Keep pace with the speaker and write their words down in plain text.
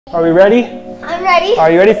Are we ready? I'm ready.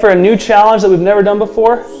 Are you ready for a new challenge that we've never done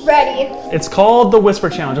before? Ready. It's called the Whisper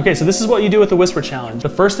Challenge. Okay, so this is what you do with the Whisper Challenge. The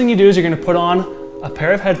first thing you do is you're gonna put on a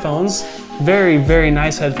pair of headphones. Very, very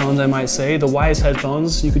nice headphones, I might say. The Wise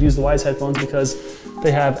headphones. You could use the Wise headphones because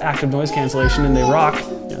they have active noise cancellation and they rock.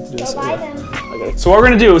 You have to do this. Okay. So what we're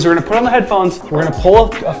gonna do is we're gonna put on the headphones, we're gonna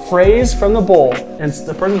pull a phrase from the bowl, and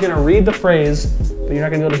the person's gonna read the phrase, but you're not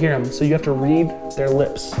gonna be able to hear them. So you have to read their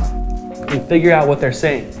lips and figure out what they're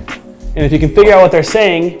saying. And if you can figure out what they're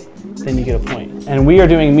saying, then you get a point. And we are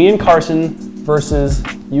doing me and Carson versus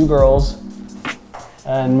you girls,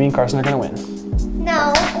 and me and Carson are gonna win.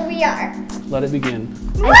 No, we are. Let it begin.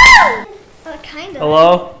 Woo! Oh, kind of.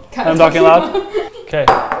 Hello? I'm talking loud? Okay.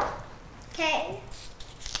 Okay.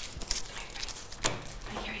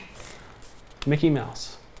 Mickey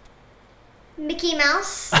Mouse. Mickey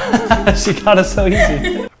Mouse. She got it so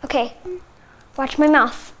easy. Okay. Watch my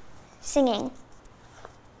mouth. Singing.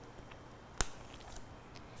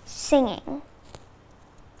 Singing.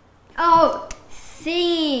 Oh,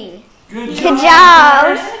 sing. Good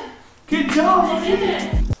job. Good job.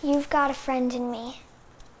 You've got a friend in me.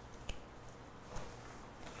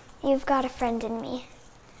 You've got a friend in me.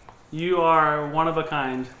 You are one of a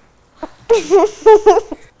kind.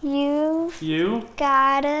 You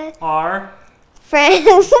got a are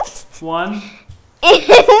friend one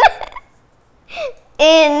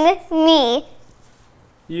in me.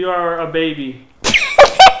 You are a baby.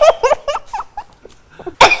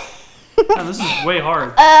 Man, this is way hard.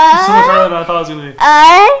 This is so much harder than I thought it was going to be.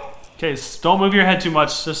 Okay, so don't move your head too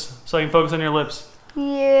much, just so I can focus on your lips.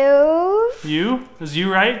 You? Is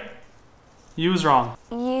you right? You is wrong.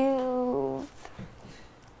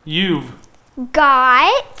 You've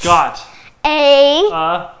got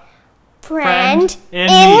a friend in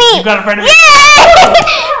me. You've got a friend in me.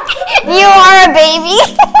 You are a baby.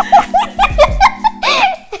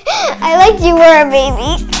 I like you were a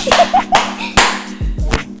baby.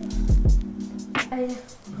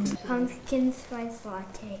 Pumpkin spice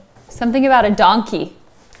latte. Something about a donkey.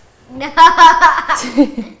 No.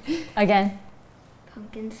 Again.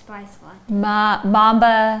 Pumpkin spice latte.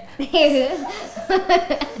 Mamba.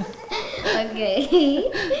 Okay.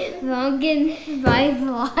 Pumpkin spice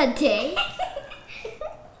latte.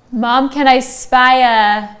 Mom, can I spy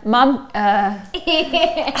a... Mom, Am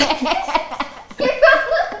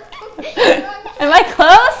I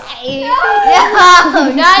close?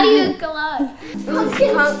 No, not even close.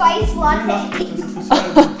 Pumpkin spice latte.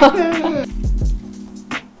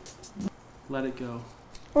 Let it go.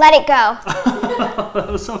 Let it go.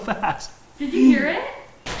 That was so fast. Did you hear it?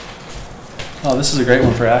 Oh, this is a great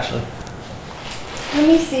one for Ashley. Let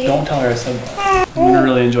me see. Don't tell her I said that. I'm going to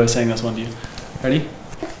really enjoy saying this one to you. Ready?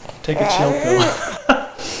 Take a chill pill.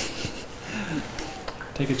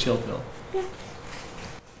 Take a chill pill. Do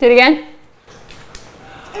it again.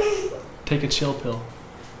 Take a chill pill.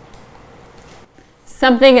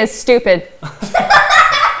 Something is stupid.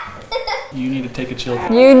 You need to take a chill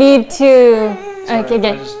pill. You need to... Sorry, okay,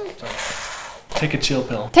 again. Take a chill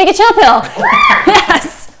pill. Take a chill pill.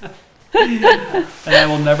 Yes. And I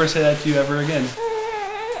will never say that to you ever again.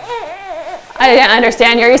 I didn't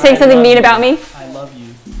understand. Are you saying something mean about me? I love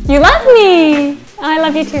you. You love me. I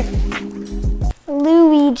love you too.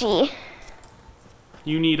 Luigi.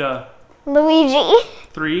 You need a... Luigi.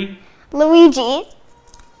 3. Luigi.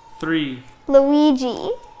 3.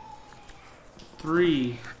 Luigi.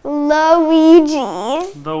 3.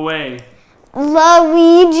 Luigi. The way.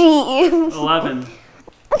 Luigi. 11.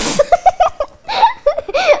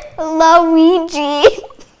 Luigi.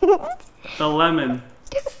 The lemon.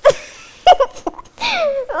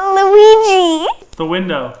 Luigi. The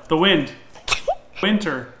window. The wind.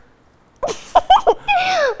 Winter.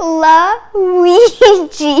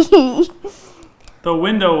 Luigi. The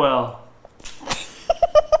window well.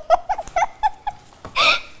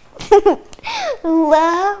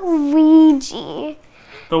 Luigi.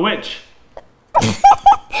 The witch. Oh, I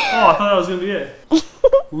thought that was going to be it.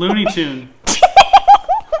 Looney Tune.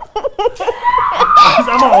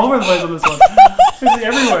 I'm all over the place on this one. Seriously,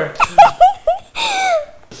 everywhere.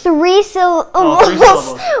 3 syllables. Oh, 3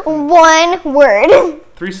 syllables. 1 word.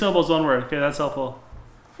 3 syllables, 1 word. Okay, that's helpful.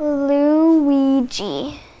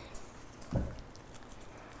 Luigi.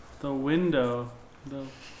 The window.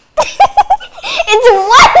 It's 1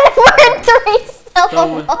 word, 3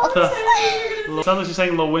 syllables. Sounds like she's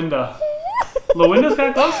saying Lawinda. Lawinda's kind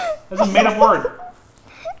of close. That's a made-up word.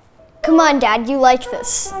 Come on, Dad, you like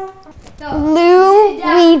this. No.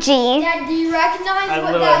 Luigi. Dad, do you recognize I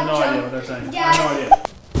what literally that have no idea what they're saying. I have no idea.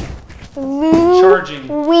 Luigi. Charging.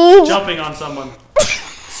 Jumping on someone.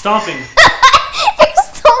 Stomping. You're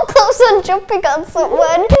so close. keeps on jumping on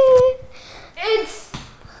someone. It's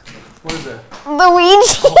What is it?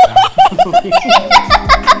 Luigi.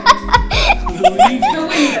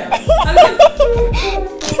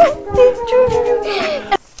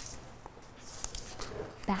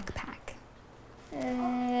 Backpack.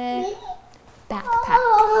 Backpack.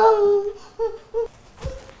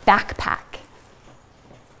 Backpack.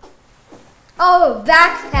 oh,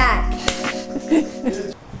 backpack.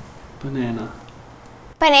 Banana.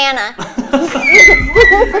 Banana.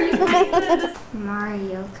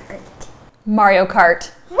 Mario Kart. Mario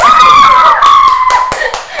Kart.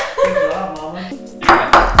 Good job, Mama.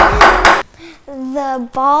 The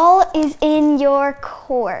ball is in your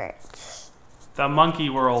court. The monkey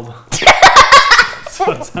world.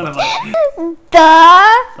 So it sounded like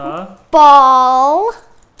The ball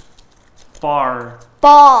bar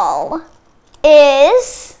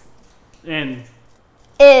is in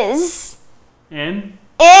is in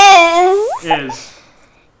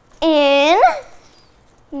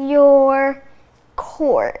your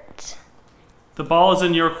court. the ball is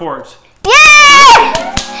in your court. Yay!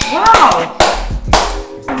 Wow!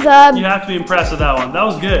 The You have to be impressed with that one. That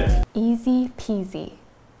was good. Easy peasy.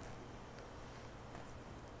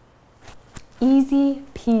 Easy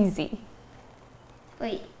peasy.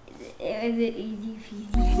 Wait, is it easy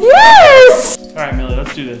peasy? Yes! All right, Millie,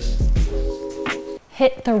 let's do this.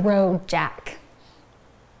 Hit the road, Jack.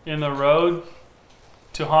 In the road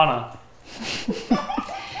to Hana.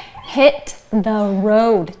 Hit the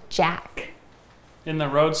road, Jack. In the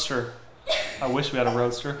roadster. I wish we had a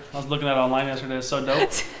roadster. I was looking at it online yesterday. It's so dope.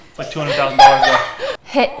 It's like $200,000 though.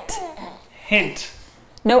 Hit. Hint.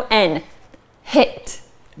 No N. Hit.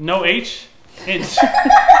 No H. Hint.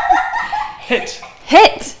 Hit.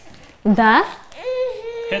 Hit the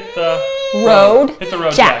Hit the road, Hit the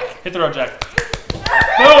road, Jack. Jack. Hit the road, Jack.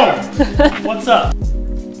 Boom! What's up?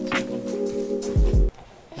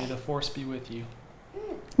 May the force be with you.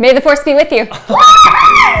 May the force be with you. That's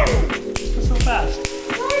so fast.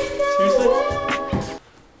 Seriously?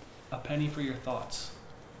 A penny for your thoughts.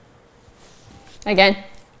 Again.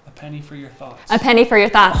 A penny for your thoughts. A penny for your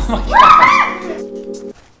thoughts. Oh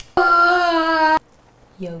my gosh.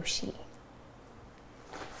 Yoshi.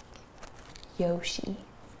 Yoshi.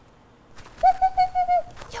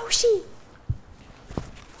 Yoshi.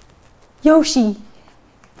 Yoshi.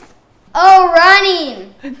 Oh,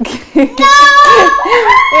 running.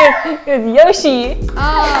 It's Yoshi.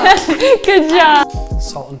 Oh, Good job.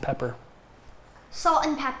 Salt and pepper. salt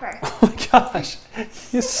and pepper. Oh my gosh.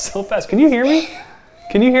 You're so fast. Can you hear me?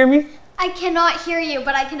 Can you hear me? I cannot hear you,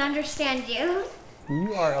 but I can understand you.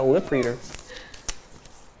 You are a lip reader.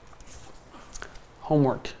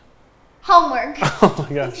 Homework. Homework. Oh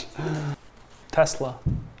my gosh. Tesla.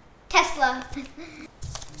 Tesla.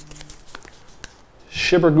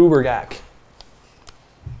 Shibbergoobergak.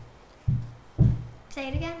 Say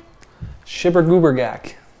it again.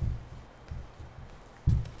 Shibbergoobergak.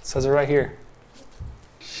 Says it right here.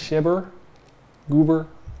 Shibbergoobergak.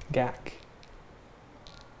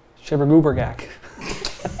 Shibbergoobergak.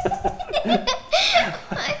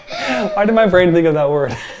 Why did my brain think of that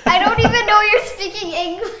word? I don't even know you're speaking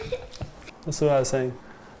English. That's what I was saying.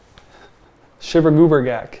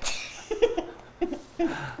 Shibbergoobergak.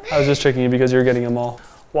 I was just tricking you because you're getting them all.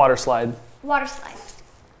 Water slide. Water slide.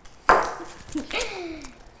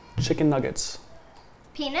 Chicken nuggets.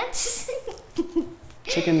 Peanuts.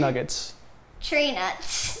 Chicken nuggets. Tree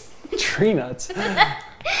nuts. Tree nuts.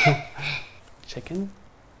 Chicken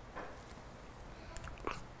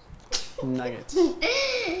nuggets.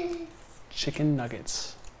 Chicken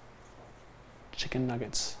nuggets. Chicken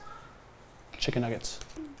nuggets. Chicken nuggets.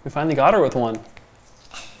 We finally got her with one.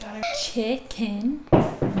 Chicken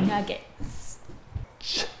nuggets.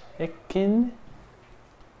 Chicken.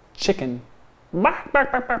 Chicken. Bark,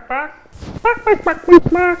 bark, bark, bark, bark. Bark, bark, bark, bark,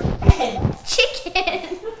 bark.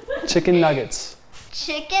 Chicken. Chicken nuggets.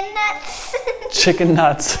 Chicken nuts. Chicken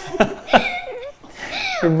nuts.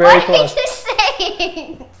 You're very What close. are you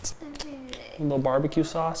saying? A little barbecue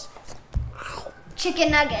sauce.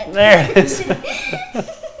 Chicken nuggets. There it is.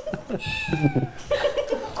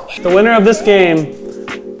 The winner of this game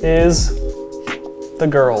is the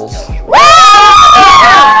girls.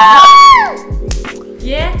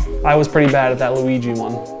 Yeah. I was pretty bad at that Luigi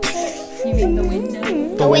one. You mean the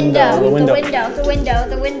window? The window. The window.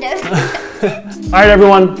 The window. All right,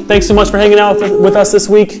 everyone. Thanks so much for hanging out with us this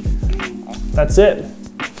week. That's it.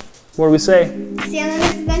 What do we say? See you on the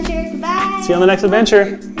next adventure. Goodbye. See you on the next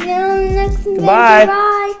adventure. See you on the next adventure. Goodbye.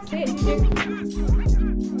 Bye. Say it.